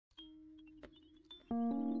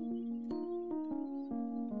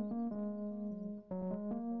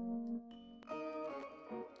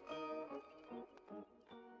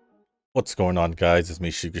What's going on, guys? It's me,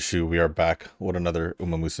 Shikashu. We are back with another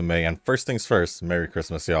Musume. And first things first, Merry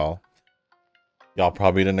Christmas, y'all. Y'all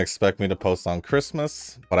probably didn't expect me to post on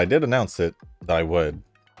Christmas, but I did announce it that I would.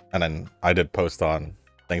 And then I did post on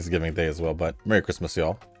Thanksgiving Day as well, but Merry Christmas,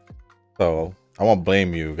 y'all. So, I won't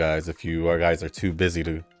blame you guys if you guys are too busy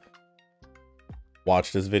to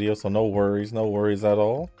watch this video, so no worries at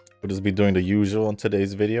all. We'll just be doing the usual in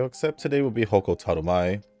today's video, except today will be Hokko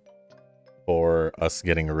Tarumae for us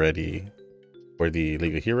getting ready for the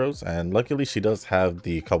League of Heroes, and luckily she does have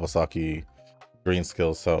the Kawasaki green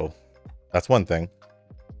skills, so that's one thing.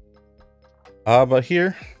 But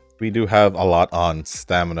here we do have a lot on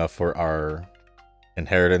stamina for our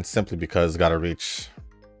inheritance, simply because gotta reach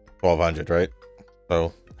 1200, right?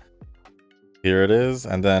 So here it is,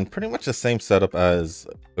 and then pretty much the same setup as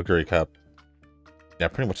a Guri Cap. Yeah,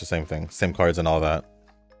 pretty much the same thing, same cards and all that,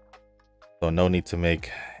 so no need to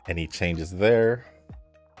make any changes there.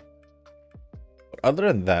 But other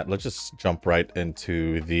than that, let's just jump right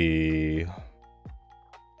into the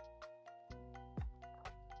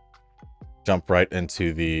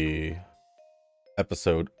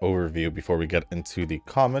episode overview before we get into the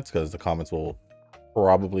comments, because the comments will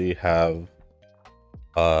probably have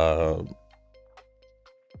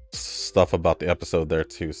stuff about the episode there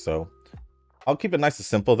too. So I'll keep it nice and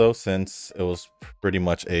simple though, since it was pretty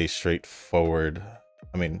much a straightforward,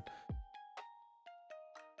 I mean,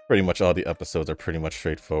 pretty much all the episodes are pretty much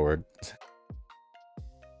straightforward.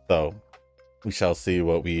 So we shall see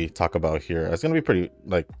what we talk about here. It's gonna be pretty,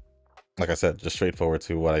 like I said, just straightforward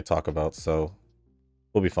to what I talk about, so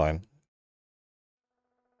we'll be fine.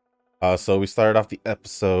 So we started off the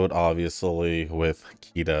episode obviously with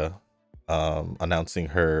Kita announcing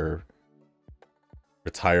her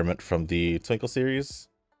retirement from the Twinkle series,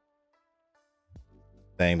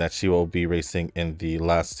 saying that she will be racing in the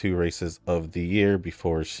last 2 races of the year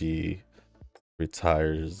before she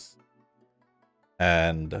retires.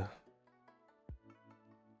 And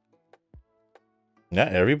yeah,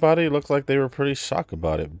 everybody looked like they were pretty shocked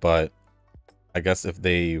about it, but I guess if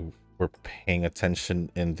they were paying attention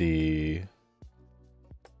in the,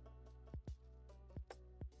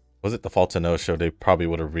 was it the Fall to Know show, they probably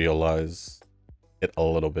would have realized it a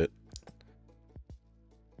little bit.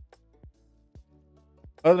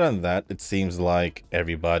 Other than that, it seems like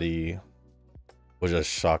everybody was just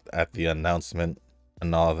shocked at the announcement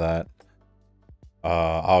and all that.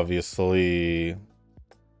 Obviously, what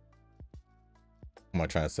am I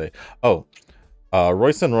trying to say? Oh,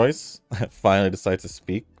 Royce and Royce finally decided to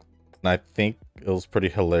speak, and I think it was pretty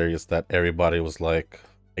hilarious that everybody was like,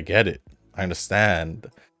 I get it, I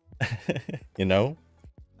understand. You know,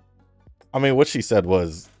 I mean, what she said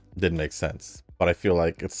didn't make sense, but I feel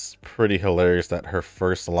like it's pretty hilarious that her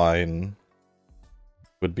first line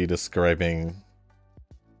would be describing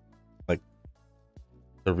like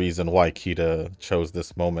the reason why Kita chose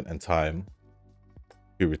this moment in time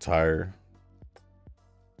to retire.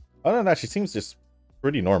 Other than that, she seems just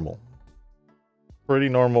pretty normal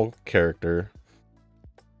character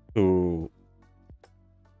who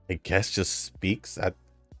I guess just speaks at,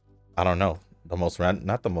 I don't know, the most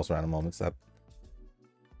not the most random moments, that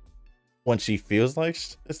when she feels like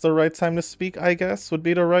it's the right time to speak, I guess would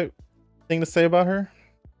be the right thing to say about her.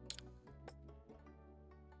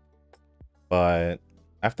 But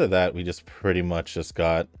after that, we just pretty much just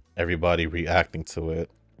got everybody reacting to it.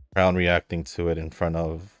 Crown reacting to it in front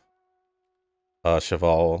of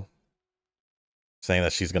Cheval, saying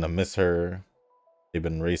that she's gonna miss her. They've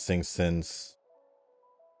been racing since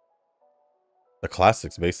the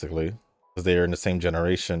classics, basically, because they are in the same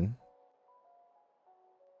generation.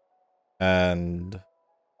 And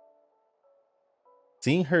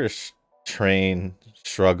seeing her train,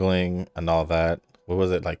 struggling and all that, what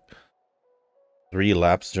was it, like 3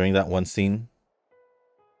 laps during that one scene,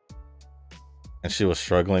 and she was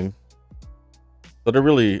struggling. So they're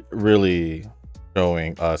really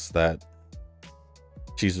showing us that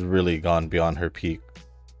she's really gone beyond her peak.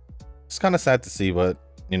 It's kind of sad to see, but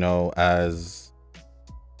you know, as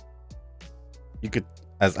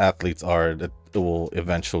athletes are, that it will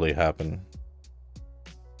eventually happen.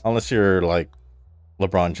 Unless you're like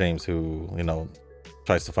LeBron James, who, you know,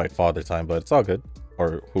 tries to fight father time, but it's all good.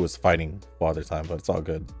 Or who is fighting father time, but it's all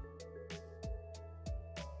good.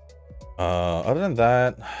 Other than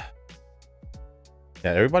that,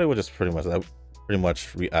 yeah, everybody was just pretty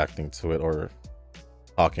much reacting to it or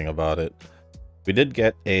talking about it. We did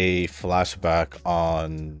get a flashback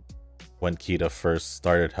on when Kita first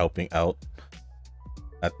started helping out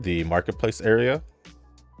at the marketplace area,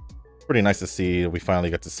 pretty nice to see. We finally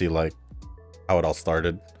get to see like how it all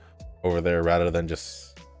started over there rather than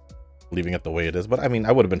just leaving it the way it is. But I mean,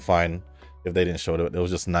 I would have been fine if they didn't show it. It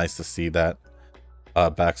was just nice to see that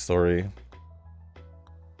backstory.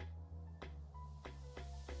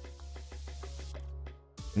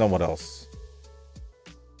 No, what else?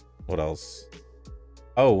 What else?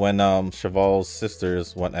 Oh, when Cheval's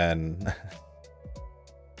sisters went and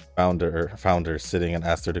found her sitting and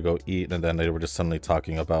asked her to go eat, and then they were just suddenly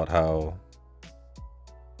talking about how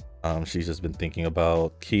she's just been thinking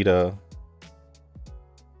about Kita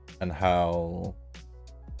and how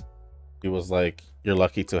he was like, you're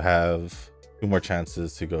lucky to have 2 more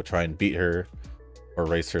chances to go try and beat her or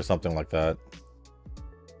race her, something like that.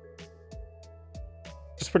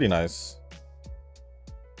 Just pretty nice.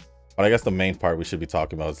 But I guess the main part we should be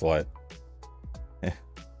talking about is what?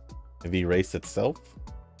 The race itself.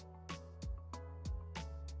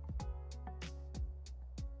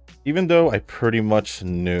 Even though I pretty much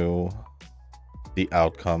knew the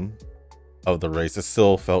outcome of the race, it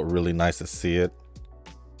still felt really nice to see it.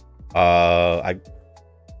 I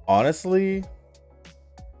honestly,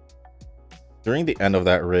 during the end of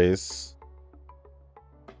that race,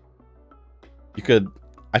 I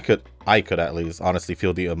could at least honestly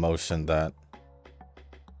feel the emotion that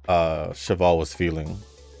Cheval was feeling.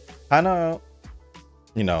 Kind of,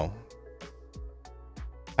 you know,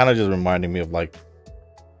 kind of just reminding me of like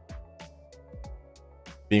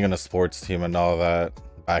being in a sports team and all that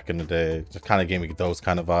back in the day. Just kind of gave me those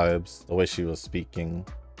kind of vibes. The way she was speaking,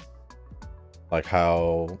 like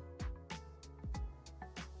how,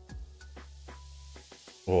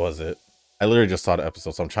 what was it? I literally just saw the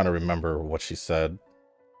episode, so I'm trying to remember what she said.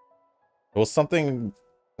 It was something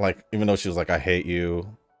like, even though she was like, I hate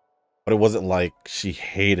you, but it wasn't like she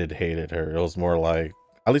hated her. It was more like,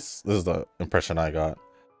 at least this is the impression I got.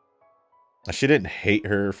 She didn't hate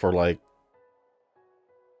her for like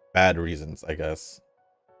bad reasons, I guess.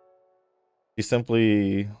 She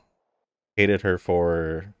simply hated her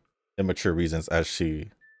for immature reasons, as she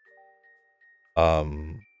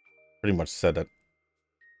pretty much said that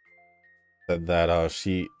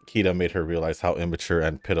Kita made her realize how immature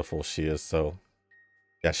and pitiful she is. So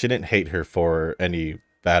yeah, she didn't hate her for any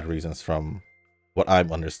bad reasons from what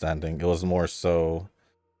I'm understanding. It was more so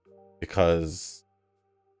because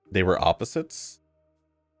they were opposites.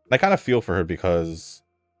 And I kind of feel for her because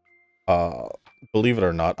believe it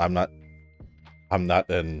or not, I'm not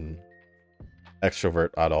an extrovert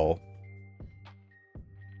at all.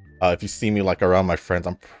 If you see me like around my friends,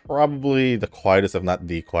 I'm probably the quietest, if not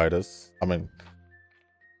the quietest. I mean,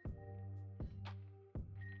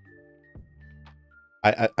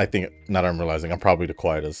 I think, now that I'm realizing, I'm probably the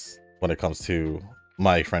quietest when it comes to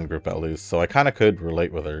my friend group, at least. So I kind of could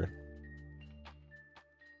relate with her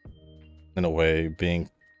in a way, being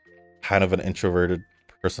kind of an introverted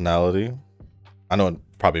personality. I know it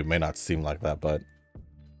probably may not seem like that, but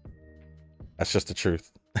that's just the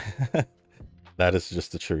truth. That is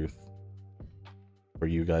just the truth for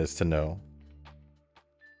you guys to know.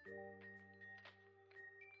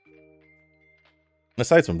 And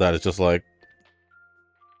aside from that, it's just like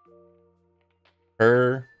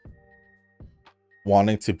her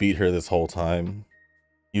wanting to beat her this whole time,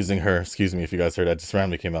 using her, excuse me if you guys heard that, just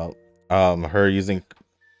randomly came out. Her using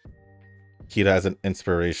Kita as an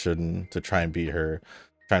inspiration to try and beat her,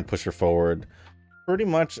 try and push her forward. Pretty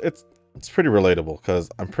much, it's pretty relatable, because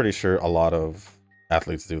I'm pretty sure a lot of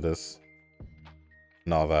athletes do this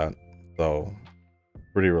and all that. So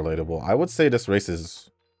pretty relatable. I would say this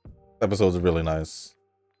episode is really nice.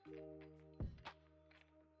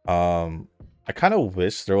 I kind of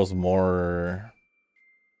wish there was more.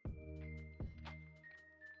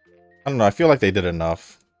 I don't know, I feel like they did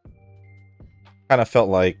enough. Kind of felt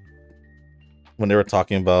like when they were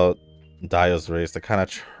talking about Daya's race, they kind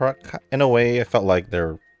of in a way, I felt like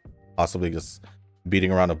they're possibly just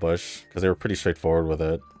beating around a bush, because they were pretty straightforward with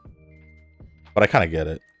it. But I kind of get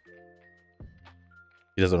it.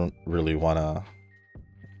 He doesn't really want to,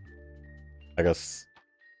 I guess,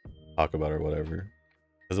 talk about it or whatever,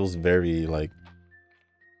 because it was very like,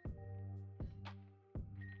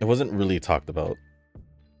 it wasn't really talked about,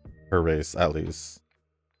 her race, at least.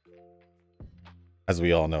 As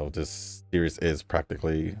we all know, this series is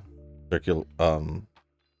practically circular,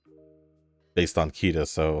 based on Kita,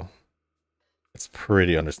 so it's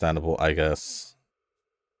pretty understandable, I guess.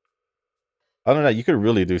 Other than that, you could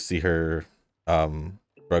really do see her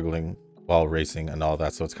struggling while racing and all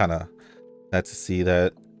that, so it's kind of sad to see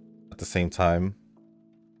that at the same time.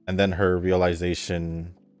 And then her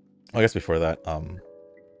realization, I guess before that, I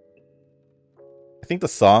think the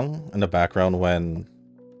song in the background when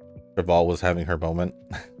Cheval was having her moment,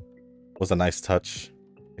 was a nice touch.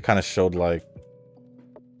 It kind of showed like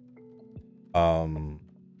how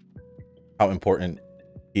important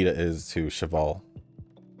Kita is to Cheval.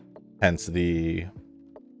 Hence the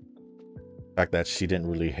fact that she didn't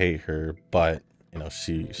really hate her, but you know,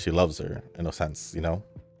 she loves her in a sense, you know.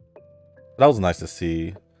 That was nice to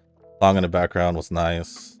see. Song in the background was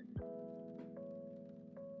nice.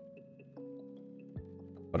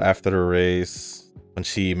 But after the race, when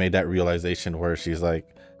she made that realization where she's like,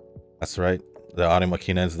 that's right, the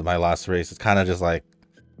Animakina is my last race, it's kind of just like,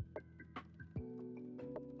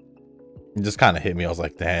 it just kind of hit me. I was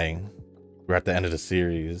like, dang, we're at the end of the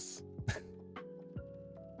series.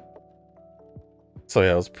 So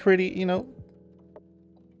yeah, it was pretty, you know,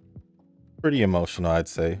 pretty emotional, I'd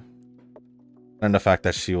say. And the fact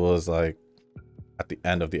that she was like, at the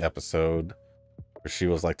end of the episode, where she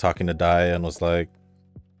was like talking to Daya and was like,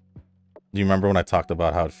 do you remember when I talked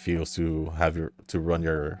about how it feels to have your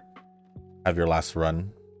last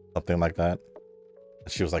run, something like that?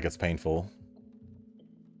 And she was like, it's painful.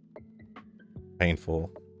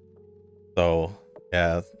 So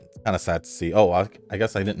yeah, it's kind of sad to see. Oh, I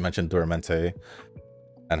guess I didn't mention Duramente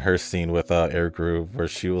and her scene with Air Groove, where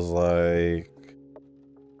she was like,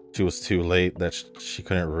 she was too late, that she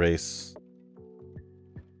couldn't race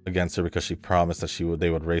against her because she promised that they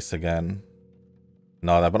would race again and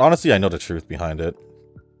all that. But honestly, I know the truth behind it,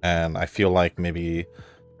 and I feel like maybe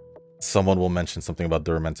someone will mention something about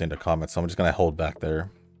Duramente in the comments, so I'm just gonna hold back there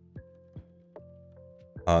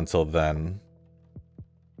until then.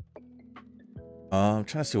 I'm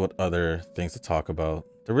trying to see what other things to talk about.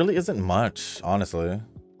 There really isn't much, honestly,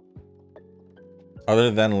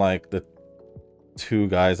 other than like the two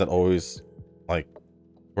guys that always like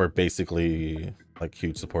were basically like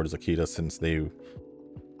huge supporters of Kita since they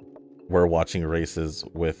were watching races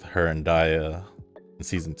with her and Daya in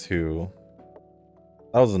season 2.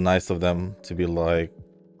 That was nice of them to be like,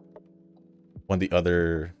 when the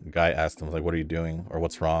other guy asked them like, what are you doing or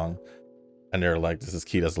what's wrong, and they're like, this is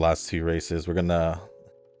Kita's last 2 races, we're gonna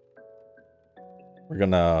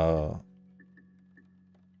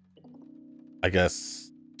I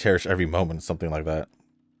guess cherish every moment, something like that.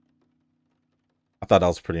 I thought that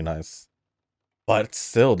was pretty nice. But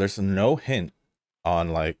still, there's no hint on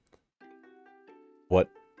like what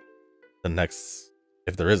the next,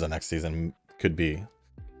 if there is a next season, could be.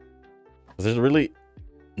 There's really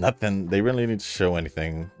nothing. They really need to show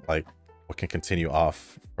anything like what can continue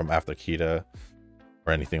off from after Kita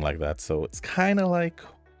or anything like that. So it's kind of like,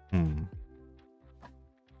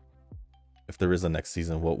 if there is a next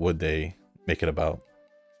season, what would they make it about?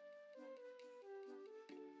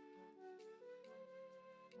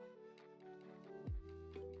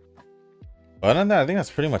 Other than that, I think that's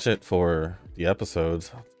pretty much it for the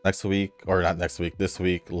episodes. Next week, or not next week, this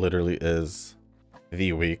week literally is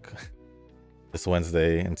the week. This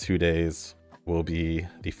Wednesday in 2 days will be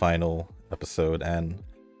the final episode, and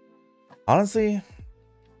honestly,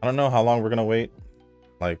 I don't know how long we're gonna wait.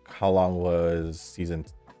 Like, how long was season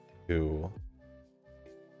 2?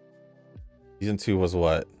 Season 2 was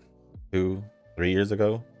what, 3 years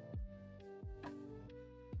ago?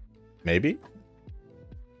 Maybe?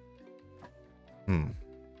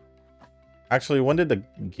 Actually, when did the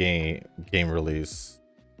game release?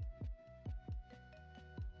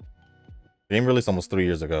 Game released almost 3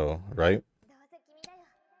 years ago, right?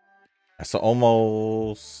 So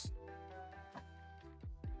almost,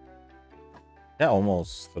 yeah,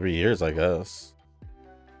 almost 3 years, I guess.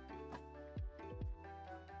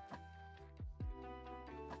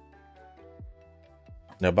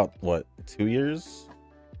 Yeah, about what, 2 years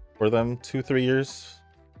for them? 2-3 years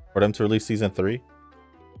for them to release season 3.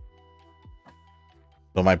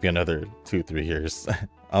 So it might be another 2-3 years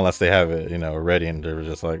unless they have it, you know, ready and they're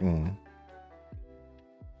just like,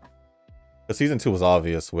 But season 2 was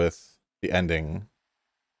obvious with the ending.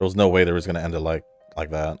 There was no way they was gonna end it like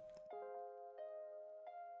that.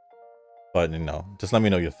 But you know, just let me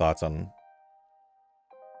know your thoughts on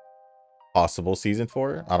possible season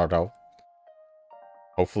 4. I don't know.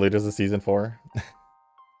 Hopefully there's a season 4.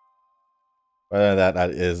 But that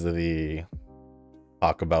is the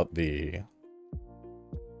talk about the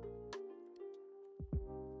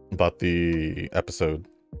episode.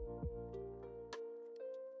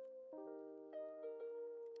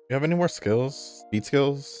 You have any more skills? Speed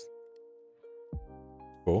skills?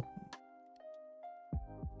 Cool.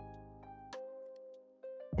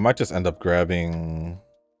 I might just end up grabbing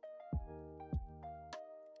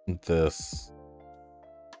this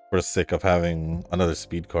for the sake of having another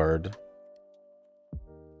speed card.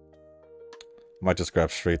 Might just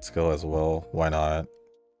grab straight skill as well. Why not?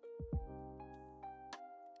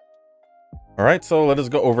 All right, so let us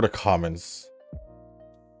go over the comments.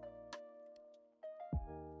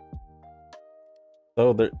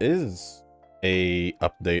 So there is a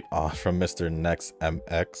update from Mr. Next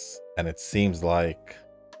MX, and it seems like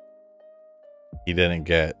he didn't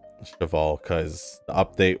get Cheval, because the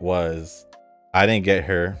update was, I didn't get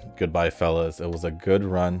her. Goodbye, fellas. It was a good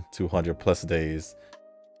run, 200 plus days.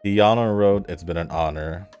 The honor road, it's been an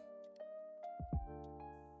honor.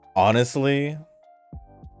 Honestly,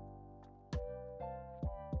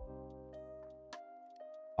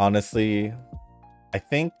 I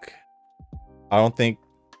think, I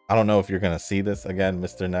don't know if you're gonna see this again,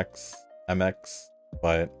 Mr. Next MX,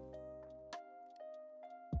 but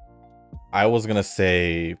I was gonna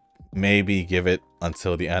say maybe give it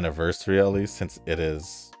until the anniversary at least, since it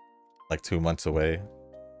is like 2 months away.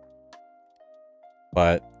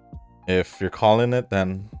 But if you're calling it,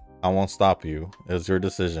 then I won't stop you. It's your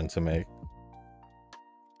decision to make.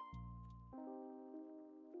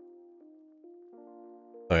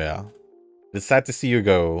 So yeah, it's sad to see you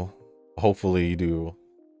go. Hopefully you do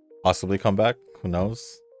possibly come back. Who knows?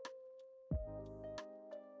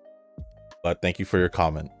 But thank you for your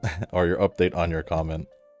comment or your update on your comment.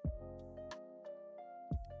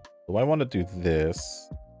 Do I want to do this?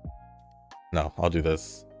 No, I'll do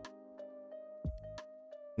this.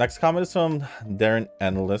 Next comment is from Darren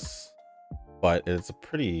Endless, but it's a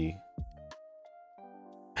pretty,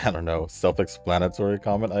 I don't know, self-explanatory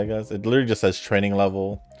comment, I guess. It literally just says training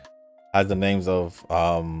level, has the names of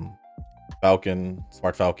Falcon,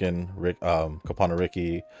 Smart Falcon, Kapana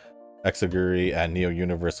Ricky, Exaguri, and Neo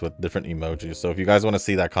Universe with different emojis. So if you guys want to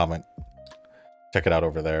see that comment, check it out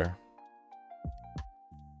over there.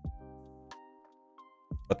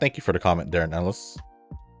 But thank you for the comment, Darren Ellis.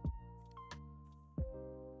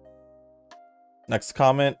 Next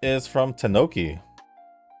comment is from Tanoki.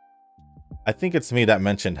 I think it's me that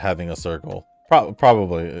mentioned having a circle.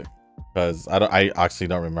 Probably, because I actually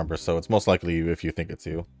don't remember, so it's most likely you if you think it's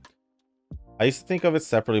you. I used to think of it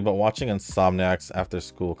separately, but watching Insomniacs after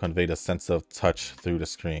school conveyed a sense of touch through the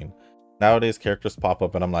screen. Nowadays, characters pop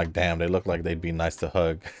up and I'm like, damn, they look like they'd be nice to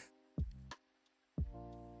hug.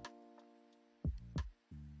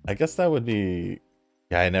 I guess that would be...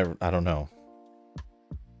 Yeah, I don't know.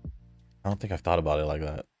 I don't think I've thought about it like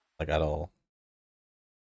that, like at all.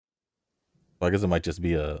 So I guess it might just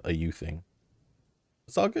be a you thing.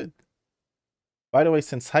 It's all good. By the way,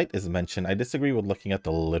 since height is mentioned, I disagree with looking at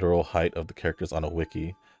the literal height of the characters on a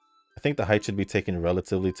wiki. I think the height should be taken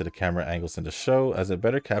relatively to the camera angles in the show, as it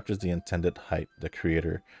better captures the intended height the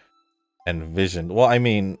creator envisioned. Well, I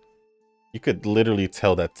mean, you could literally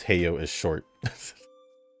tell that Teo is short.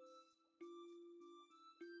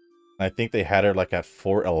 I think they had her like at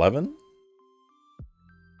 4'11".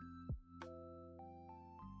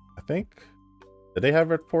 I think. Did they have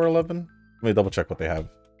her at 4'11"? Let me double check what they have.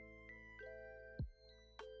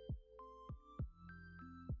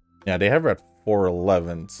 Yeah, they have her at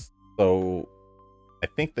 4'11". So I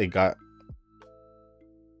think they got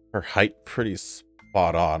her height pretty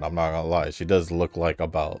spot on. I'm not gonna lie. She does look like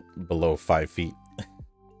about below 5 feet.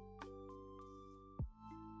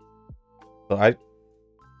 So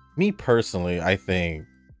me personally, I think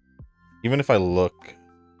even if I look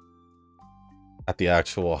at the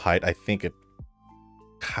actual height, I think it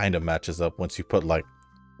kind of matches up once you put like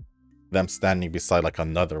them standing beside like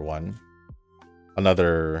another one,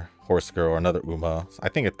 another horse girl or another Uma. I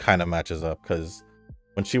think it kind of matches up, because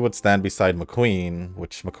when she would stand beside McQueen,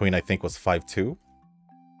 which McQueen I think was 5'2". Let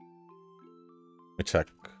me check.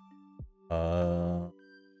 Oh,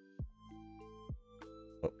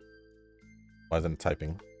 why isn't it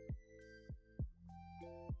typing?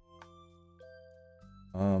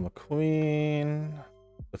 McQueen,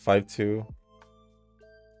 the 5'2".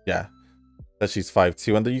 Yeah, that she's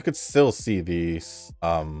 5'2", and you could still see the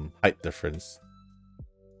height difference.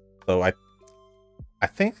 So I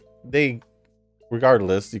think they,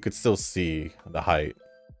 regardless, you could still see the height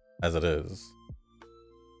as it is.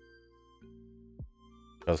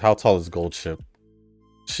 Because how tall is Goldship?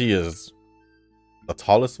 She is the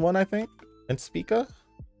tallest one, I think, in Spica.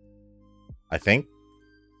 I think.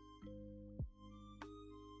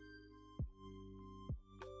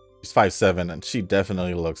 She's 5'7", and she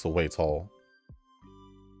definitely looks way tall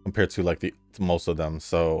compared to like to most of them.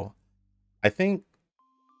 So I think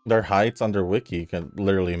their heights on their wiki can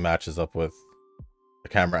literally matches up with the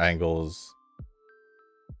camera angles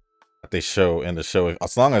that they show in the show,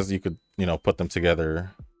 as long as you could, you know, put them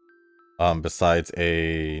together besides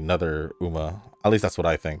another Uma. At least that's what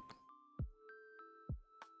I think.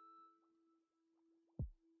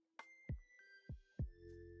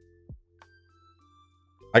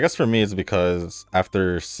 I guess for me it's because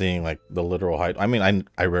after seeing like the literal height, I mean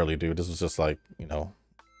I rarely do. This was just like, you know,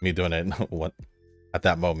 me doing it what at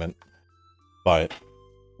that moment. But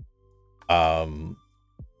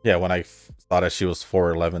yeah, when I saw that she was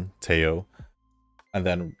 4'11", Teo, and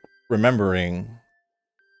then remembering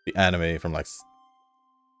the anime from like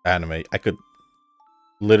anime, I could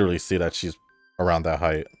literally see that she's around that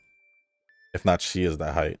height. If not, she is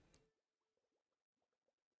that height.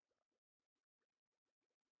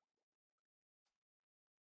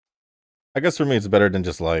 I guess for me it's better than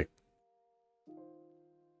just like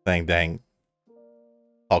saying dang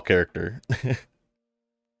tall character. Because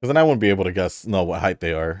then I wouldn't be able to know what height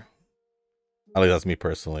they are. At least that's me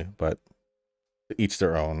personally, but to each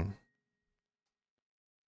their own.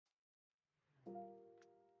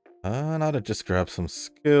 Now to just grab some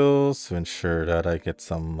skills to ensure that I get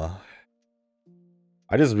some...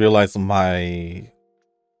 I just realized my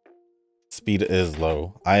speed is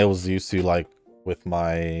low. I was used to, like, with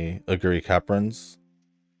my Aguri cap runs,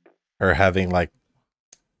 her having, like,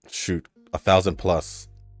 shoot, 1,000 plus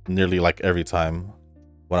nearly, like, every time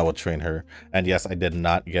when I would train her. And yes, I did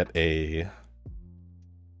not get a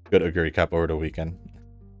good Aguri cap over the weekend.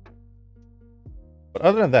 But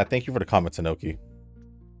other than that, thank you for the comment, Tanoki.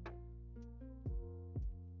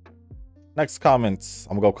 Next comments.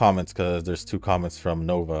 I'm gonna go comments because there's 2 comments from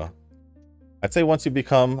Nova. I'd say once you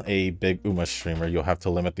become a big Uma streamer, you'll have to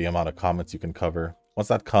limit the amount of comments you can cover. Once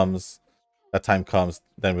that time comes,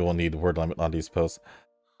 then we will need word limit on these posts.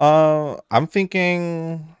 What I'm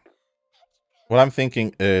thinking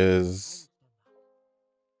is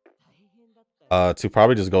to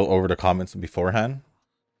probably just go over the comments beforehand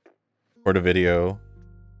for the video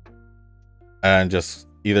and just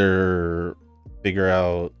either figure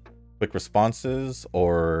out quick responses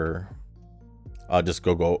or just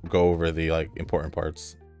go over the like important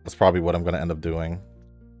parts. That's probably what I'm gonna end up doing.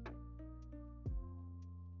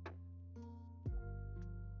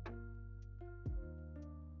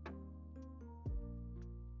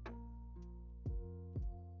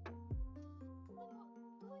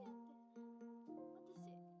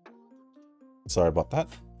 Sorry about that.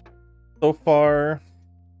 So far,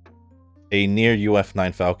 a near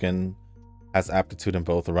UF9 Falcon has aptitude in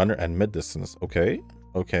both runner and mid distance. Okay.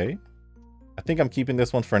 I think I'm keeping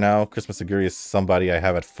this one for now. Christmas Aguri is somebody I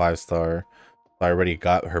have at 5-star. I already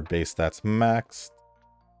got her base stats maxed.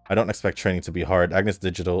 I don't expect training to be hard. Agnes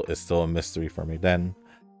Digital is still a mystery for me. Then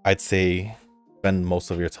I'd say spend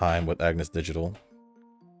most of your time with Agnes Digital.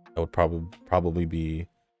 That would probably be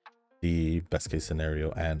the best case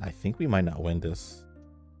scenario. And I think we might not win this.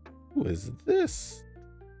 Who is this?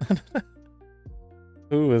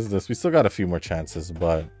 Who is this? We still got a few more chances,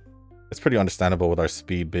 but it's pretty understandable with our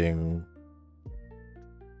speed being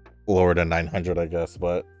lower than 900, I guess.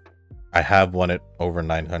 But I have won it over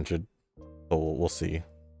 900, so we'll see.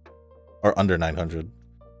 Or under 900.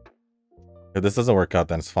 If this doesn't work out,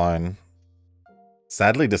 then it's fine.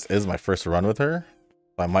 Sadly, this is my first run with her,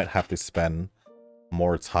 so I might have to spend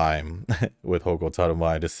more time with Hokko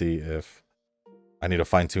Tarumae to see if I need to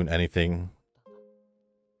fine-tune anything.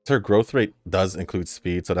 Her growth rate does include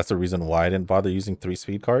speed, so that's the reason why I didn't bother using 3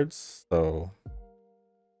 speed cards. So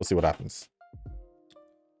we'll see what happens.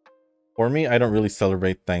 For me, I don't really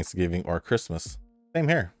celebrate Thanksgiving or Christmas. Same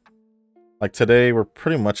here. Like today, we're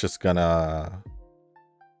pretty much just gonna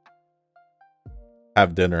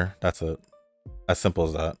have dinner. That's it. As simple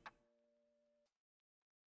as that.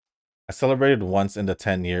 I celebrated once in the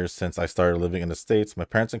 10 years since I started living in the States. My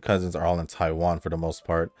parents and cousins are all in Taiwan for the most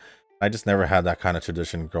part. I just never had that kind of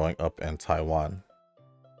tradition growing up in Taiwan.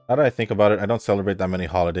 Now that I think about it, I don't celebrate that many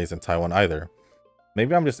holidays in Taiwan either.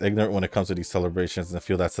 Maybe I'm just ignorant when it comes to these celebrations and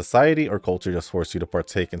feel that society or culture just force you to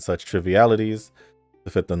partake in such trivialities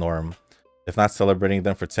to fit the norm. If not celebrating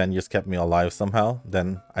them for 10 years kept me alive somehow,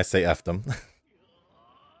 then I say F them.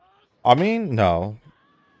 I mean, no.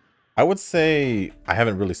 I would say I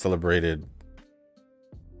haven't really celebrated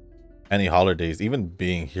any holidays, even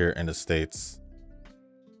being here in the States,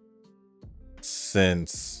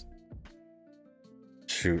 since...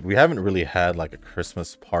 Shoot, we haven't really had like a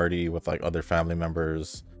Christmas party with like other family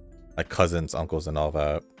members, like cousins, uncles, and all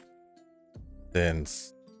that,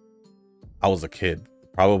 since I was a kid.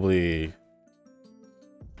 Probably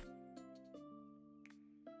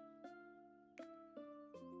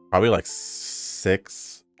like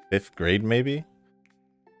 6th, 5th grade maybe.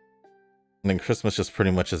 And then Christmas just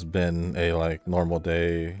pretty much has been a like normal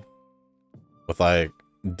day with like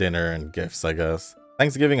dinner and gifts, I guess.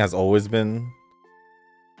 Thanksgiving has always been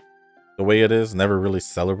the way it is. Never really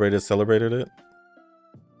celebrated it.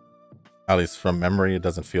 At least from memory, it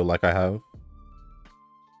doesn't feel like I have.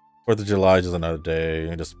 4th of July is just another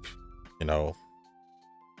day. Just, you know,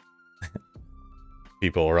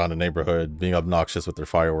 people around the neighborhood being obnoxious with their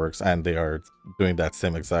fireworks, and they are doing that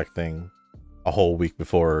same exact thing a whole week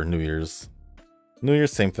before New Year's. New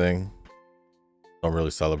Year's, same thing. Don't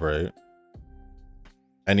really celebrate.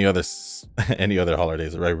 Any other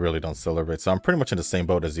holidays, I really don't celebrate. So I'm pretty much in the same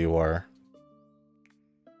boat as you are.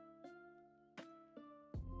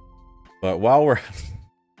 But while we're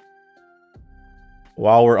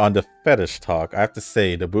on the fetish talk, I have to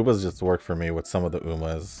say the boobas just work for me with some of the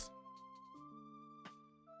umas.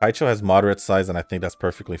 Kaicho has moderate size, and I think that's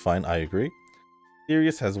perfectly fine. I agree.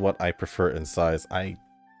 Sirius has what I prefer in size. I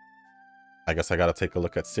guess I gotta take a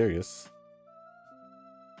look at Sirius.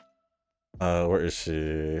 Where is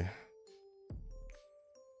she?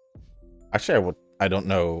 Actually, I don't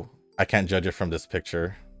know. I can't judge it from this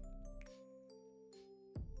picture.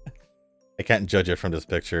 I can't judge it from this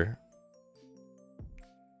picture.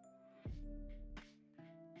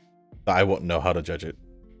 I won't know how to judge it.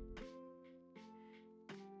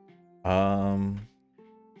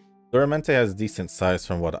 Duramente has decent size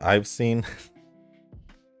from what I've seen.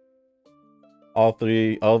 all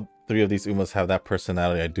three of these umas have that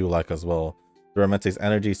personality I do like as well. Duramente's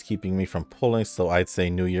energy is keeping me from pulling, so I'd say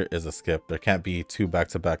New Year is a skip. There can't be 2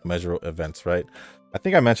 back-to-back measurable events, right? I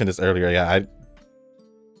think I mentioned this earlier. Yeah, I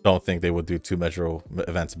don't think they would do 2 measurable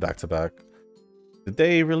events back-to-back. Did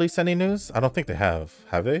they release any news? I don't think they have.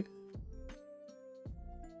 Have they?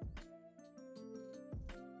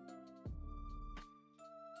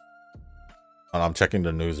 I'm checking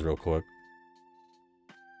the news real quick.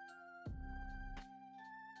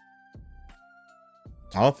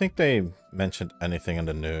 I don't think they mentioned anything in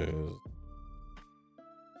the news.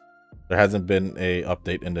 There hasn't been a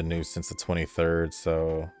update in the news since the 23rd,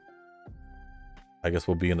 so I guess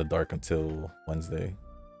we'll be in the dark until Wednesday.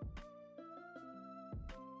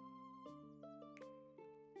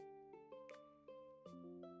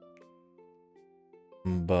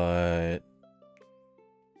 But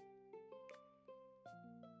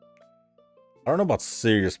I don't know about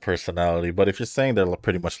Sirius personality, but if you're saying they're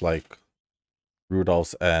pretty much like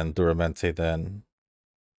Rudolph's and Duramente, then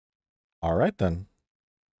alright then.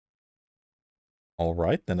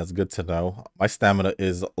 Alright then, that's good to know. My stamina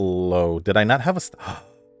is low. Did I not have a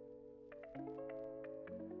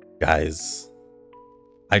Guys,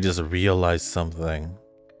 I just realized something.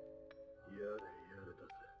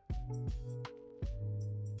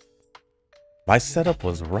 My setup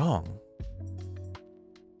was wrong.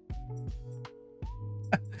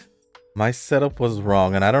 My setup was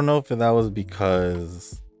wrong, and I don't know if that was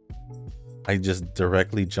because I just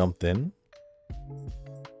directly jumped in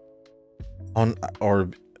or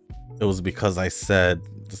it was because I said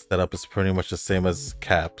the setup is pretty much the same as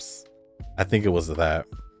Caps. I think it was that.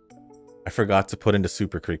 I forgot to put in the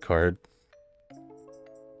Super Creek card.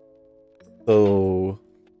 So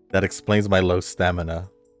that explains my low stamina.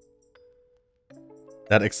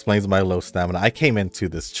 That explains my low stamina. I came into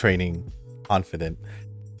this training confident.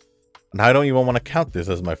 And I don't even want to count this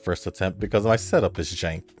as my first attempt because my setup is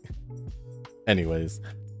jank. Anyways.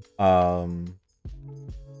 But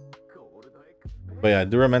yeah,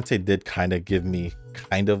 Duramente did kind of give me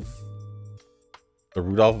kind of the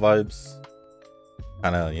Rudolph vibes.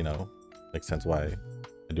 Kind of, you know, makes sense why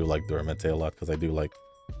I do like Duramente a lot, because I do like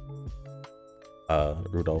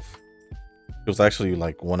Rudolph. It was actually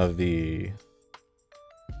like one of the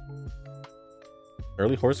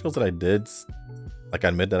early horoscopes that I did, like I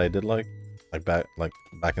admit that I did like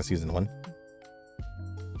back in season 1.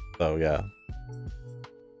 So yeah.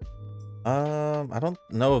 I don't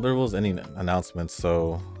know if there was any announcements,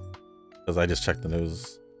 so because I just checked the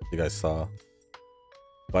news you guys saw.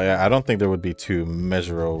 But yeah, I don't think there would be 2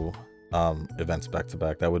 measurable events back to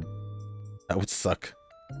back. That would suck.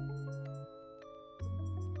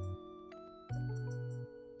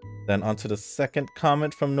 Then onto the second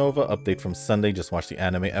comment from Nova. Update from Sunday. Just watched the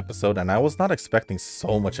anime episode, and I was not expecting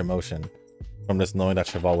so much emotion from this, knowing that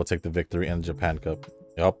Cheval would take the victory in the Japan Cup.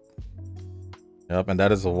 Yup. Yep, and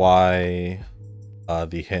that is why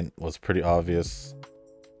the hint was pretty obvious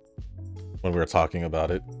when we were talking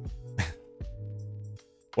about it.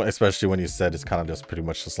 Well, especially when you said it's kind of just pretty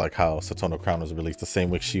much just like how Satono Crown was released the same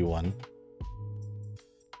week she won.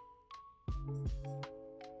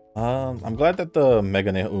 I'm glad that the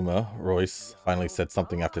Megane Uma Royce finally said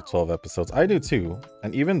something after 12 episodes. I do too.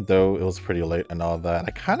 And even though it was pretty late and all that,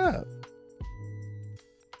 I kind of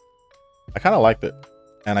liked it.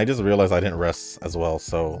 And I just realized I didn't rest as well.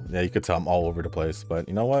 So yeah, you could tell I'm all over the place. But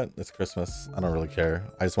you know what? It's Christmas. I don't really care.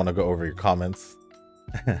 I just want to go over your comments.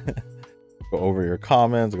 Go over your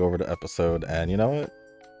comments, go over the episode. And you know what?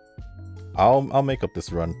 I'll make up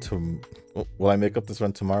this run will I make up this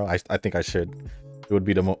run tomorrow? I think I should. It would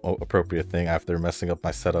be the appropriate thing after messing up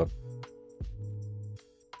my setup.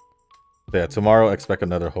 But yeah, tomorrow expect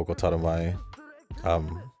another Hokko Tarumae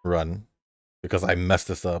run because I messed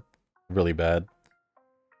this up really bad.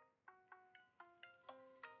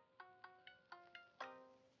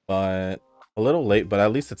 But a little late, but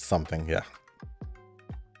at least it's something, yeah.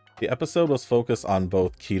 The episode was focused on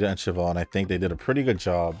both Kita and Siobhan, and I think they did a pretty good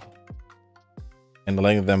job in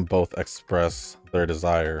letting them both express their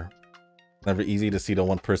desire. Never easy to see the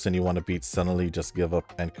one person you want to beat suddenly just give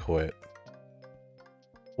up and quit.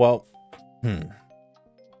 Well,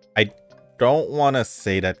 I don't want to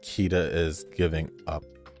say that Kita is giving up.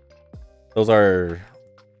 Those are...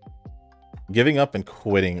 Giving up and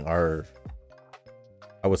quitting are,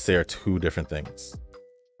 I would say, are two different things.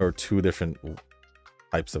 Or two different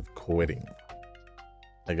types of quitting,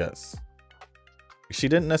 I guess. She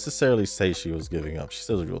didn't necessarily say she was giving up. She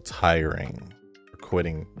said it was real tiring for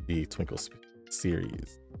quitting the Twinkle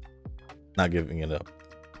series. Not giving it up.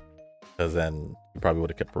 Because then you probably would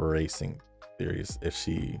have kept racing series if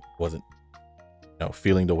she wasn't, you know,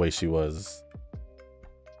 feeling the way she was.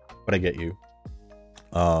 But I get you.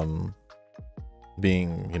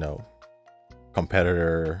 Being, you know,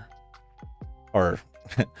 competitor, or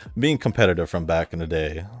being competitive from back in the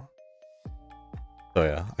day. So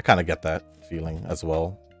yeah, I kind of get that feeling as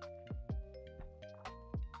well.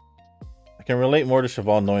 I can relate more to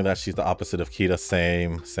Siobhan knowing that she's the opposite of Kita.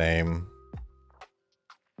 Same.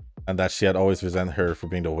 And that she had always resented her for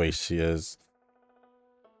being the way she is.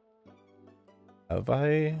 Have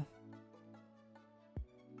I?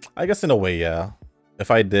 I guess in a way, yeah.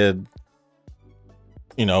 If I did,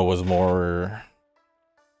 you know, was more,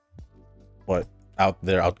 what, out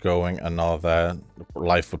there, outgoing and all that,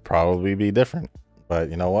 life would probably be different. But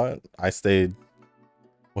you know what? I stayed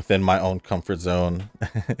within my own comfort zone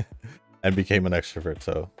and became an extrovert,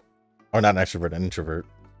 so, or not an extrovert, an introvert.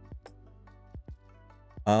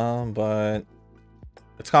 But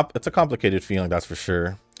it's a complicated feeling, that's for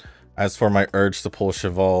sure. As for my urge to pull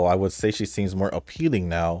Cheval, I would say she seems more appealing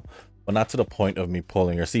now, but not to the point of me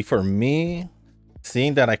pulling her. See, for me,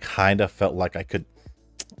 seeing that I kind of felt like I could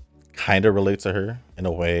kind of relate to her in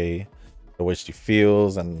a way, the way she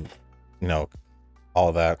feels and, you know,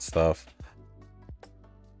 all that stuff.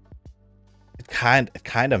 It kind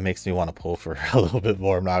of makes me want to pull for her a little bit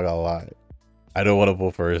more, I'm not gonna lie. I don't want to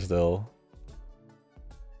pull for her still.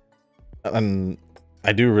 And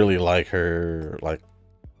I do really like her, like,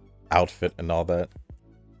 outfit and all that.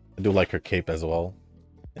 I do like her cape as well.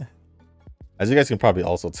 As you guys can probably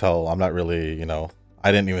also tell, I'm not really, you know,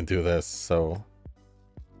 I didn't even do this, so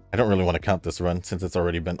I don't really want to count this run since it's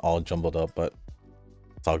already been all jumbled up, but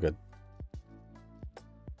it's all good.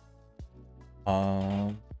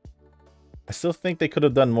 I still think they could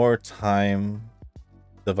have done more time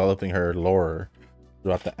developing her lore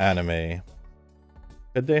throughout the anime.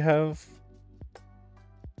 Could they have?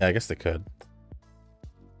 Yeah, I guess they could.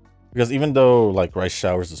 Because even though, like, Rice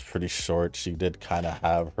Showers is pretty short, she did kind of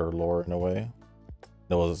have her lore in a way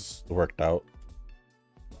that was worked out.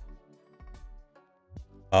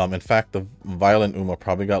 In fact, the Violent Uma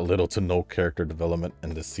probably got little to no character development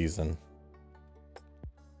in this season.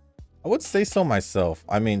 I would say so myself.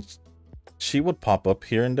 I mean, she would pop up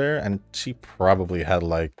here and there, and she probably had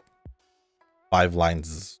like 5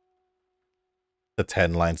 lines to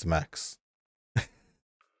 10 lines max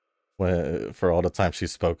for all the time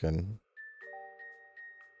she's spoken.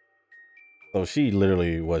 So she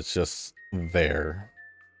literally was just there.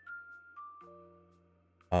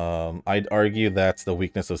 I'd argue that's the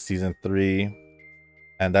weakness of season 3,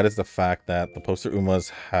 and that is the fact that the poster Umas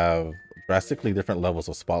have drastically different levels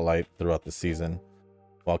of spotlight throughout the season.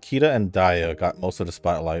 While Kita and Daya got most of the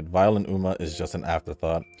spotlight, Violent Uma is just an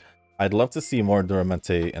afterthought. I'd love to see more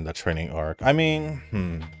Duramente in the training arc. I mean,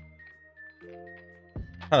 I'm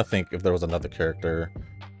trying to think if there was another character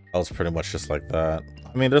that was pretty much just like that.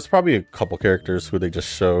 I mean, there's probably a couple characters who they just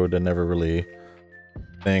showed and never really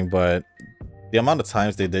thing, but the amount of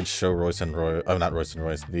times they did show Royce and Roy, not Royce and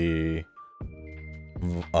Royce, the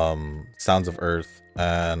Sounds of Earth,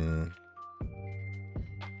 and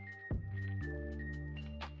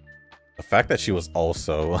the fact that she was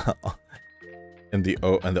also in the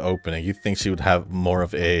opening, you'd think she would have more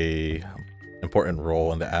of a important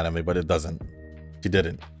role in the anime, but it doesn't. She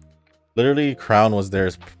didn't. Literally, Crown was there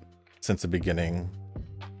since the beginning.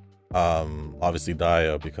 Obviously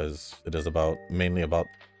Daya, because it is mainly about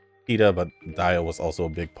Kita, but Daya was also a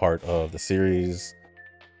big part of the series.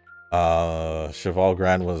 Cheval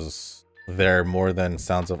Grand was there more than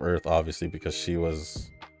Sounds of Earth, obviously, because she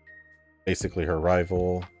was basically her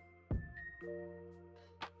rival.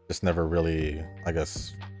 just never really, I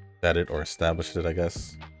guess, said it or established it, I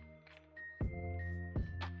guess.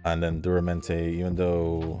 And then Duramente, even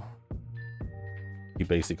though he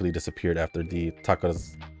basically disappeared after the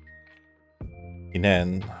Taka's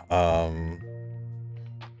Inen,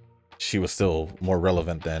 she was still more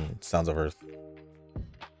relevant than Sounds of Earth.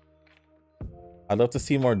 I'd love to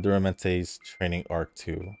see more Duramente's training arc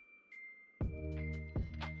too.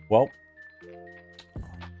 Well,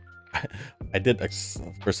 I did,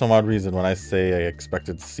 for some odd reason, when I say I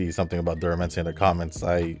expected to see something about Duramente in the comments,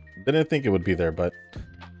 I didn't think it would be there, but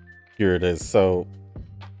here it is. So,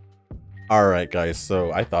 alright guys,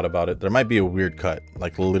 so I thought about it. There might be a weird cut,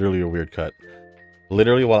 like literally a weird cut.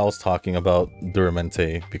 Literally while I was talking about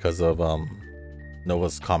Duramente because of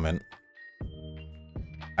Nova's comment,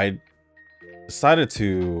 I decided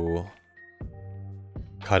to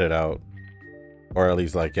cut it out. Or at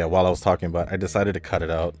least, like, yeah, while I was talking about it, I decided to cut it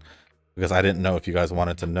out because I didn't know if you guys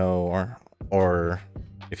wanted to know or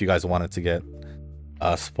if you guys wanted to get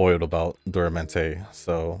spoiled about Duramente.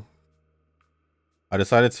 So I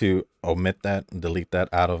decided to omit that and delete that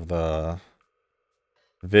out of the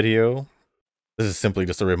video. This is simply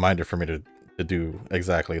just a reminder for me to do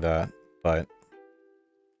exactly that. But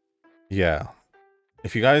yeah,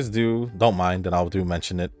 if you guys don't mind, then I'll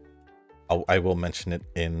mention it. I will mention it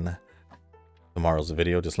in tomorrow's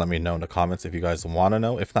video. Just let me know in the comments if you guys want to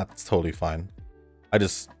know. If not, it's totally fine. I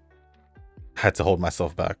just had to hold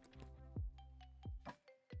myself back.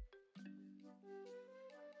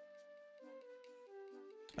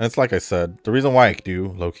 And it's like I said, the reason why I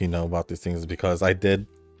do low-key know about these things is because I did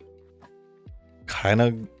kind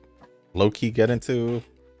of low-key get into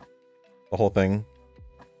the whole thing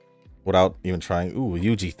without even trying. Ooh,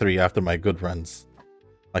 UG3 after my good runs.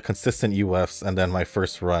 My consistent UFs, and then my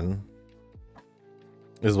first run.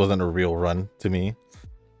 This wasn't a real run to me.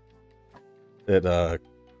 It,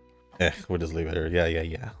 we'll just leave it here.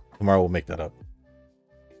 Yeah. Tomorrow we'll make that up.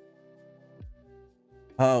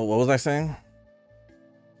 What was I saying?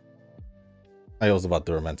 I was about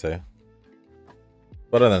Duramente.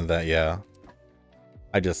 But other than that, yeah.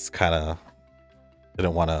 I just kind of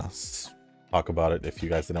didn't want to talk about it if you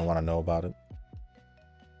guys didn't want to know about it.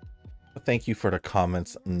 But thank you for the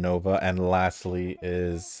comments, Nova. And lastly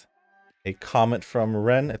is a comment from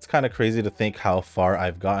Ren. It's kind of crazy to think how far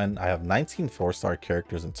I've gotten. I have 19 4-star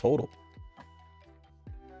characters in total.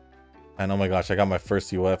 And oh my gosh, I got my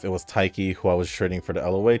first UF. It was Taiki, who I was trading for the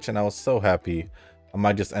LOH, and I was so happy. I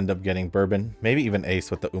might just end up getting Bourbon, maybe even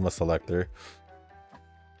Ace with the Uma selector.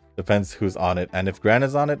 Depends who's on it. And if Gran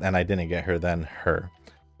is on it and I didn't get her, then her.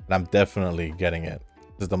 And I'm definitely getting it.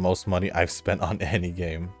 This is the most money I've spent on any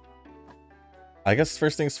game. I guess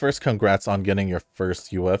first things first, congrats on getting your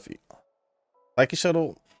first UF. Taiki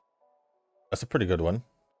Shuttle, that's a pretty good one.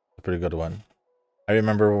 A pretty good one. I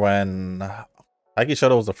remember when Taiki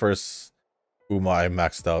Shuttle was the first Uma I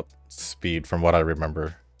maxed out speed from what I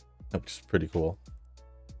remember, which is pretty cool.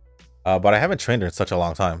 But I haven't trained her in such a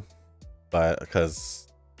long time, but because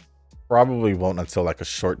probably won't until like a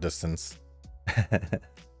short distance.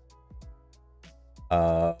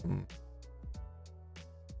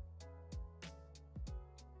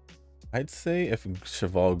 I'd say if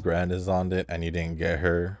Cheval Grand is on it and you didn't get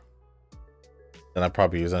her, then I'd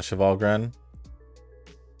probably use on Cheval Grand.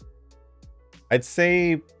 I'd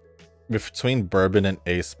say between Bourbon and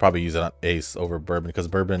Ace, probably use it on Ace over Bourbon, because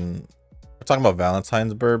Bourbon, we're talking about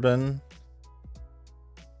Valentine's Bourbon.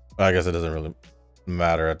 Well, I guess it doesn't really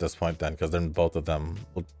matter at this point then, because then both of them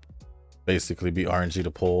will basically be RNG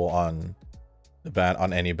to pull on the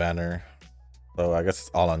on any banner. So I guess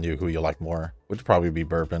it's all on you who you like more, which would probably be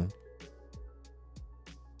Bourbon.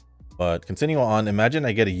 But continuing on, imagine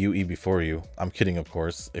I get a UE before you. I'm kidding, of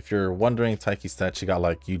course. If you're wondering, Taiki's stats, she got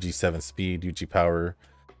like UG7 speed, UG power,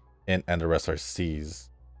 and the rest are C's.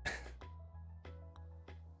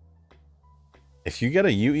 If you get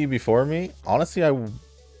a UE before me, honestly, I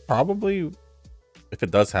probably, if it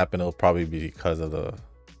does happen, it'll probably be because of the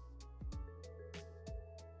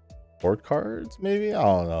board cards, maybe? I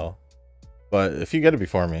don't know. But if you get it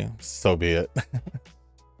before me, so be it.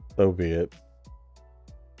 So be it.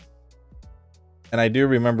 And I do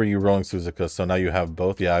remember you rolling Suzuka, so now you have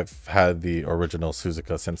both. Yeah, I've had the original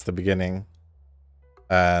Suzuka since the beginning.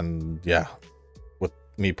 And yeah, with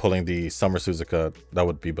me pulling the Summer Suzuka, that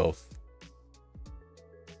would be both.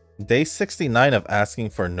 Day 69 of asking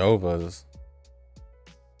for Novas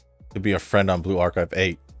to be a friend on Blue Archive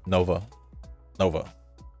 8. Nova.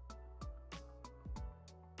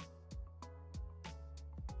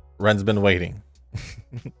 Ren's been waiting.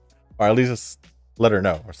 Or at least just let her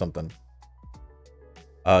know or something.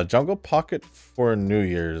 Jungle Pocket for New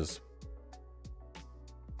Year's.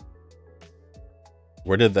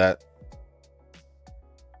 Where did that...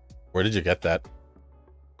 Where did you get that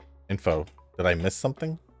info? Did I miss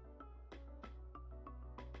something?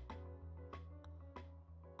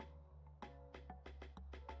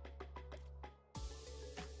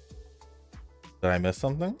 Did I miss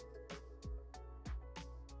something?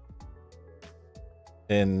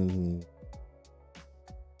 In...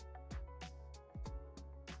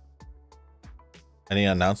 Any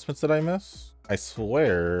announcements that I miss? I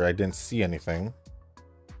swear I didn't see anything.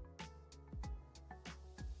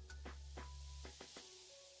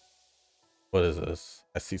 What is this?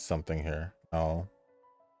 I see something here. Oh.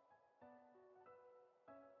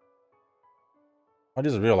 I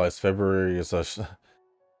just realized February is a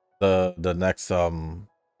the next CM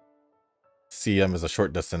is a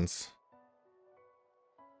short distance.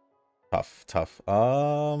 Tough.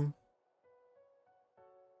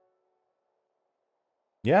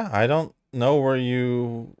 Yeah, I don't know where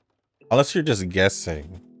you, unless you're just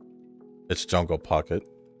guessing it's Jungle Pocket,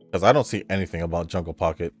 because I don't see anything about Jungle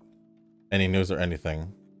Pocket, any news or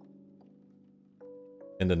anything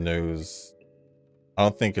in the news. I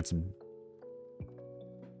don't think it's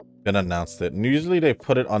been announced it. And usually they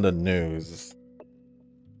put it on the news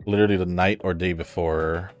literally the night or day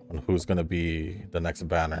before on who's gonna be the next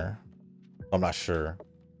banner. I'm not sure.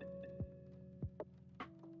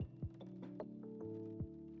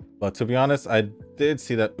 But to be honest, I did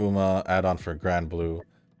see that Uma add-on for Grand Blue.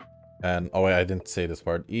 And oh wait, I didn't say this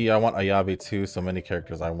part. I want Ayabe too, so many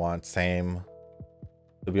characters I want. Same.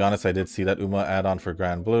 To be honest, I did see that Uma add-on for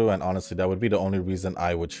Grand Blue, and honestly, that would be the only reason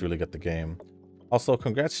I would truly get the game. Also,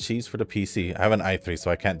 congrats Cheese for the PC. I have an i3,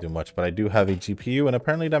 so I can't do much, but I do have a GPU, and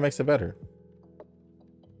apparently that makes it better.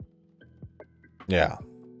 Yeah.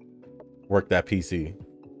 Work that PC.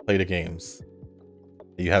 Play the games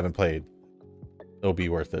that you haven't played. It'll be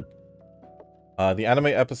worth it. The anime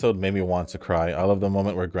episode made me want to cry. I love the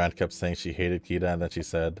moment where Grant kept saying she hated Kita, and then she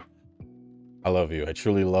said, I love you. I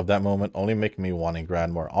truly love that moment, only making me wanting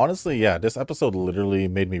Grant more. Honestly, yeah, this episode literally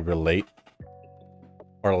made me relate.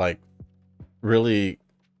 Or like, really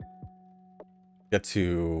get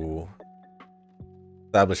to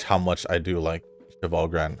establish how much I do like Cheval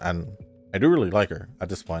Grant, and I do really like her at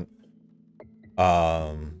this point.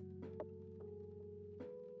 But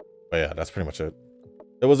yeah, that's pretty much it.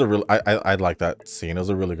 It was a real I like that scene. It was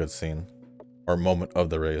a really good scene or moment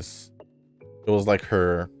of the race. It was like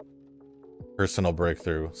her personal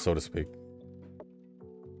breakthrough, so to speak.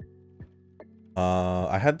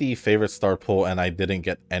 I had the favorite star poll and I didn't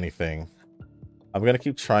get anything. I'm gonna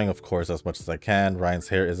keep trying, of course, as much as I can. Ryan's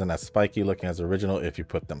hair isn't as spiky looking as original if you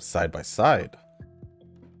put them side by side.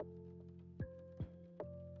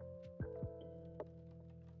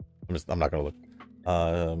 I'm not gonna look.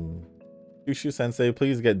 Shushu Sensei,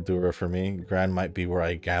 please get Dura for me. Grand might be where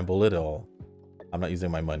I gamble it all. I'm not using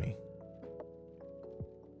my money.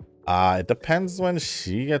 It depends when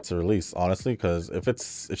she gets released, honestly, because if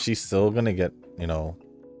she's still gonna get, you know,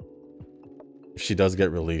 if she does get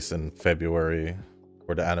released in February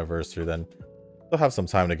for the anniversary, then she'll have some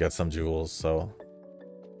time to get some jewels. So,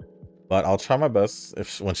 but I'll try my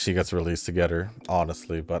best when she gets released to get her,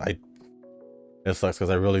 honestly. But it sucks because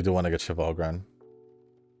I really do want to get Cheval Grand.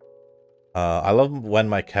 I love when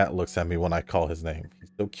my cat looks at me when I call his name. He's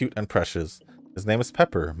so cute and precious. His name is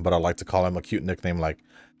Pepper, but I like to call him a cute nickname like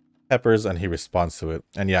Peppers, and he responds to it.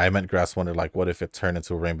 And yeah, I meant Grass Wonder, like, what if it turned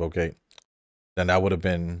into a Rainbow Gate? Then that would have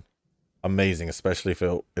been amazing, especially if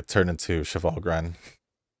it turned into Cheval Grand.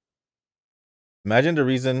 Imagine the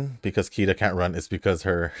reason because Kita can't run is because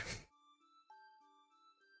her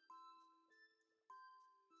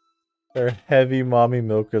heavy mommy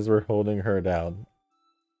milkers were holding her down.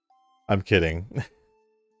 I'm kidding.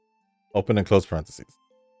 Open and close parentheses.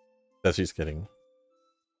 That she's kidding.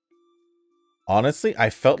 Honestly, I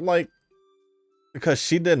felt like, because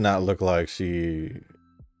she did not look like she,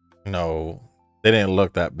 you know, they didn't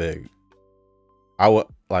look that big. I would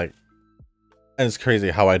like, and it's crazy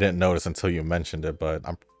how I didn't notice until you mentioned it, but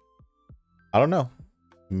I don't know.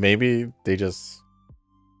 Maybe they just,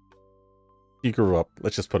 he grew up.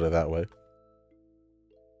 Let's just put it that way.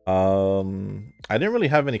 I didn't really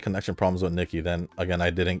have any connection problems with Nikki. Then again, I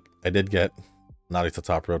did get Narita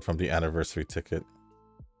Top Road from the anniversary ticket.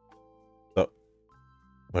 So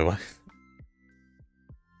wait, what?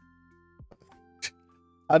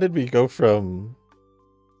 How did we go from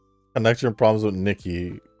connection problems with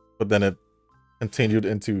Nikki, but then it continued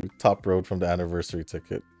into Top Road from the anniversary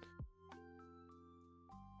ticket?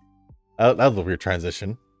 That was a weird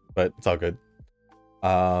transition, but it's all good.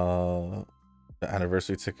 The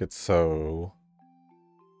anniversary ticket. So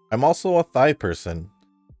I'm also a thigh person.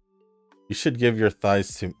 You should give your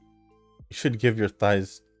thighs to You should give your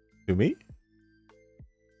thighs to me?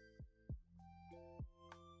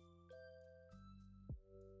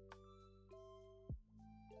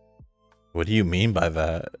 What do you mean by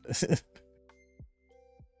that?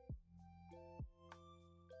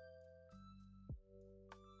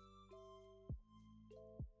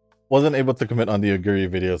 Wasn't able to commit on the Aguri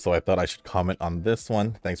video, so I thought I should comment on this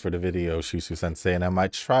one. Thanks for the video, Shushu Sensei, and I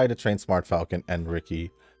might try to train Smart Falcon and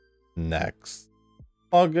Ricky next.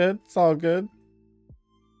 All good. It's all good.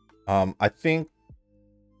 I think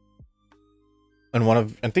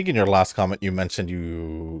I think in your last comment you mentioned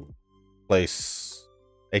you place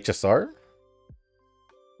HSR.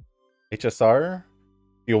 HSR.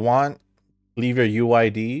 If you want, leave your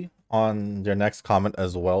UID on your next comment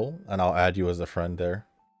as well, and I'll add you as a friend there.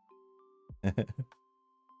 So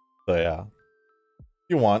yeah, if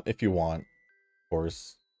you want, of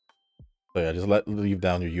course. So yeah, just leave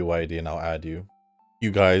down your UID and I'll add you. You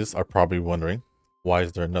guys are probably wondering, why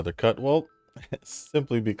is there another cut? Well,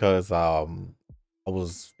 simply because I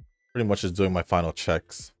was pretty much just doing my final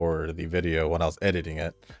checks for the video when I was editing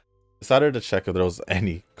it. Decided to check if there was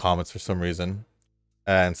any comments for some reason,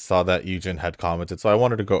 and saw that Eugen had commented, so I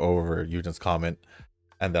wanted to go over Eugen's comment,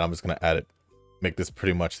 and then I'm just gonna add it, make this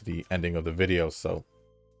pretty much the ending of the video. So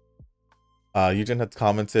Eugen had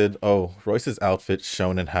commented, "Oh, Royce's outfit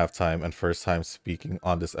shown in halftime and first time speaking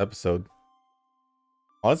on this episode.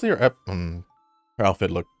 Honestly, her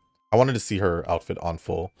outfit looked, I wanted to see her outfit on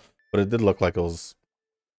full, but it did look like it was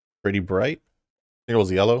pretty bright. I think it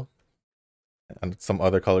was yellow and some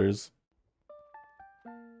other colors.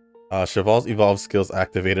 Cheval's evolved skills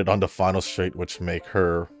activated on the final straight, which make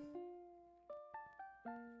her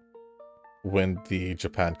win the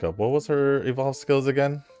Japan Cup." What was her evolved skills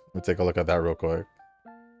again? Let me take a look at that real quick.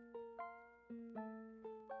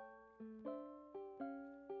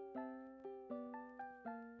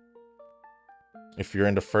 If you're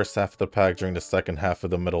in the first half of the pack during the second half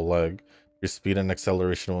of the middle leg, your speed and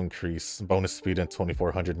acceleration will increase. Bonus speed in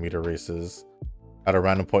 2400 meter races. At a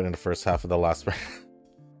random point in the first half of the last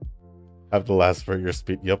have the last for your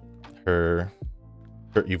speed. Yep, her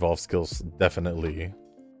evolve skills definitely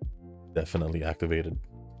activated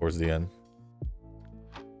towards the end.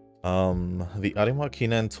 The Arima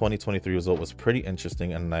Kinen 2023 result was pretty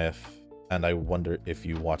interesting, and I wonder if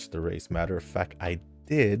you watched the race. Matter of fact, I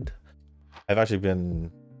did. I've actually been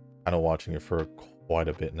kind of watching it for quite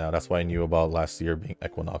a bit now. That's why I knew about last year being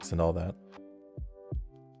Equinox and all that.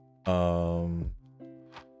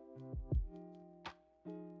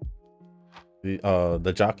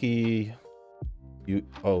 The jockey,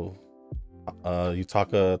 Yutaka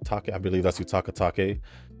Take, I believe that's Yutaka Take,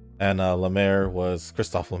 and Lemaire was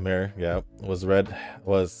Christophe Lemaire. Yeah, was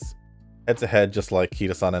head to head just like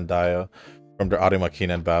Kita-san and Daya from their Arima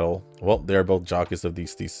Kinen battle. Well, they're both jockeys of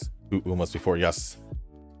these two Umas before. Yes,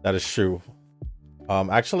 that is true.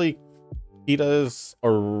 Actually, Kita's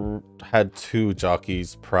had two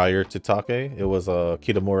jockeys prior to Take. It was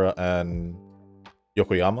Kitamura and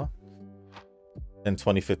Yokoyama. In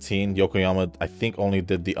 2015, Yokoyama, I think, only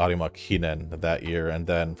did the Arima Kinen that year, and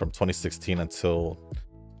then from 2016 until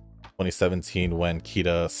 2017, when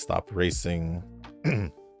Kita stopped racing,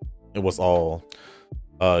 it was all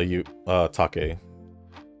Take.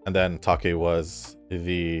 And then Take was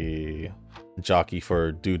the jockey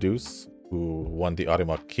for Dudus, who won the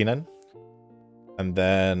Arima Kinen. And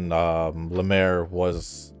then Lemaire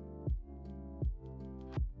was...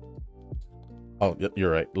 Oh, you're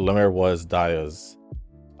right. Lemaire was Daya's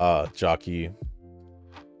jockey.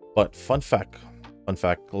 But fun fact,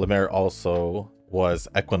 Lemaire also was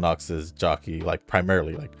Equinox's jockey, like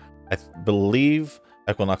primarily. Like I believe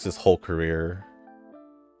Equinox's whole career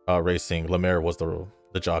racing, Lemaire was the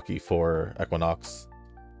jockey for Equinox.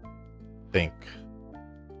 I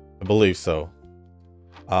believe so.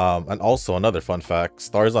 And also another fun fact,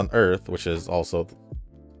 Stars on Earth, which is also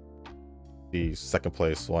the second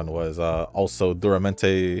place one, was also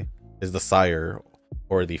Duramente is the sire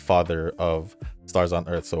or the father of Stars on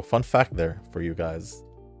Earth. So fun fact there for you guys.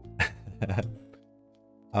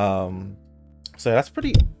 So yeah, that's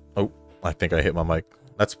pretty... Oh, I think I hit my mic.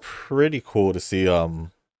 That's pretty cool to see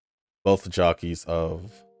both jockeys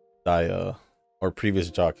of Daya, or previous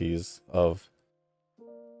jockeys of,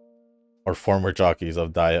 or former jockeys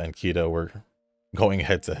of Daya and Kita were going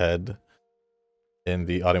head to head in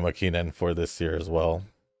the Arima Kinen for this year as well.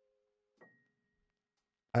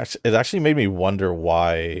 It actually made me wonder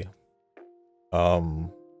why, I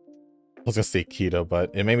was gonna say Kita, but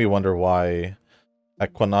it made me wonder why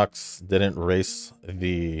Equinox didn't race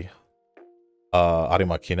the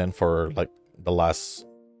Arima Kinen for like the last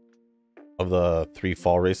of the 3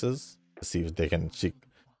 fall races, to see if they can,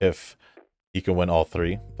 if he can win all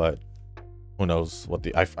three, but who knows what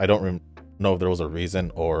the I don't know if there was a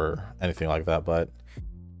reason or anything like that, but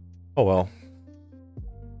oh well.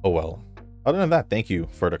 Oh well. Other than that, thank you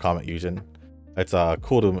for the comment, Eugen. It's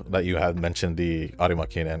cool that you had mentioned the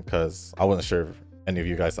Arimakinen, because I wasn't sure if any of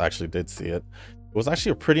you guys actually did see it. It was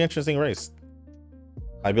actually a pretty interesting race.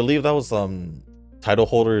 I believe that was title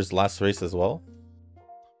holder's last race as well.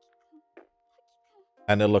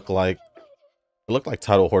 And it looked like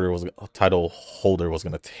title holder was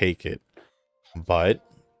gonna take it, but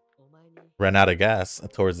ran out of gas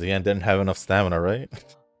towards the end, didn't have enough stamina, right?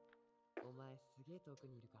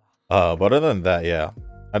 But other than that, yeah,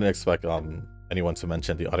 I didn't expect anyone to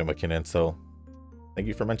mention the Arimakinen, so thank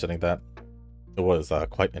you for mentioning that. It was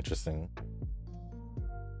quite interesting.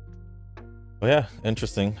 But yeah,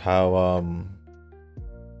 interesting how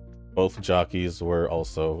both jockeys were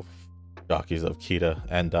also jockeys of Kita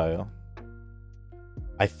and Dio.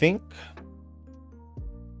 I think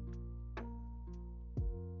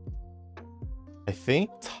I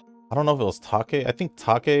don't know if it was Take. I think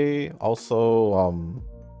Take also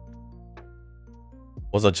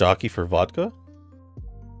was a jockey for vodka.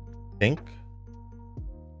 I think.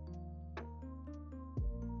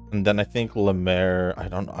 And then I think Lemaire,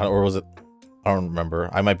 or was it? I don't remember.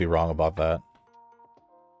 I might be wrong about that.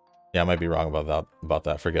 Yeah, I might be wrong about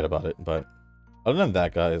that. Forget about it. But other than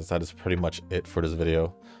that, guys, that is pretty much it for this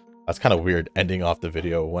video. That's kind of weird ending off the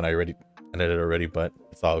video when I already ended it already, but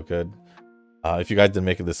it's all good. If you guys didn't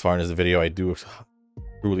make it this far in this video, I do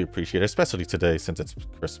truly appreciate it, especially today since it's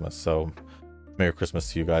Christmas. So Merry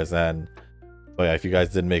Christmas to you guys. And but yeah, if you guys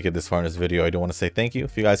didn't make it this far in this video, I do want to say thank you.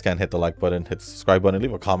 If you guys can, hit the like button, hit the subscribe button,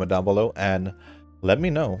 leave a comment down below, and let me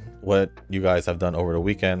know what you guys have done over the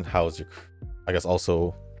weekend. How's your, I guess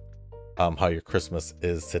also how your Christmas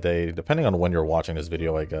is today, depending on when you're watching this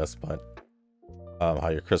video, I guess. But how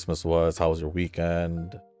your Christmas was, how was your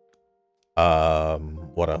weekend,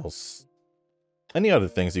 what else, any other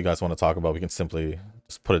things you guys want to talk about, we can simply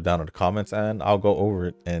just put it down in the comments and I'll go over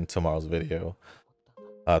it in tomorrow's video.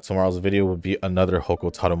 Tomorrow's video would be another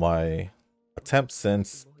Hokko Tarumae attempt,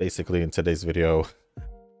 since basically in today's video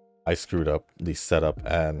I screwed up the setup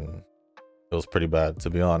and it was pretty bad, to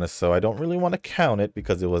be honest. So I don't really want to count it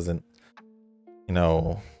because it wasn't, you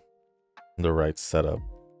know, the right setup.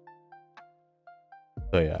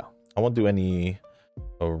 So yeah, I won't do any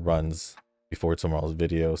runs before tomorrow's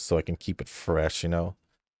video so I can keep it fresh, you know.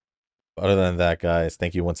 But other than that, guys,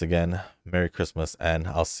 thank you once again. Merry Christmas, and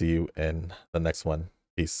I'll see you in the next one.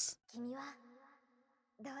 Peace.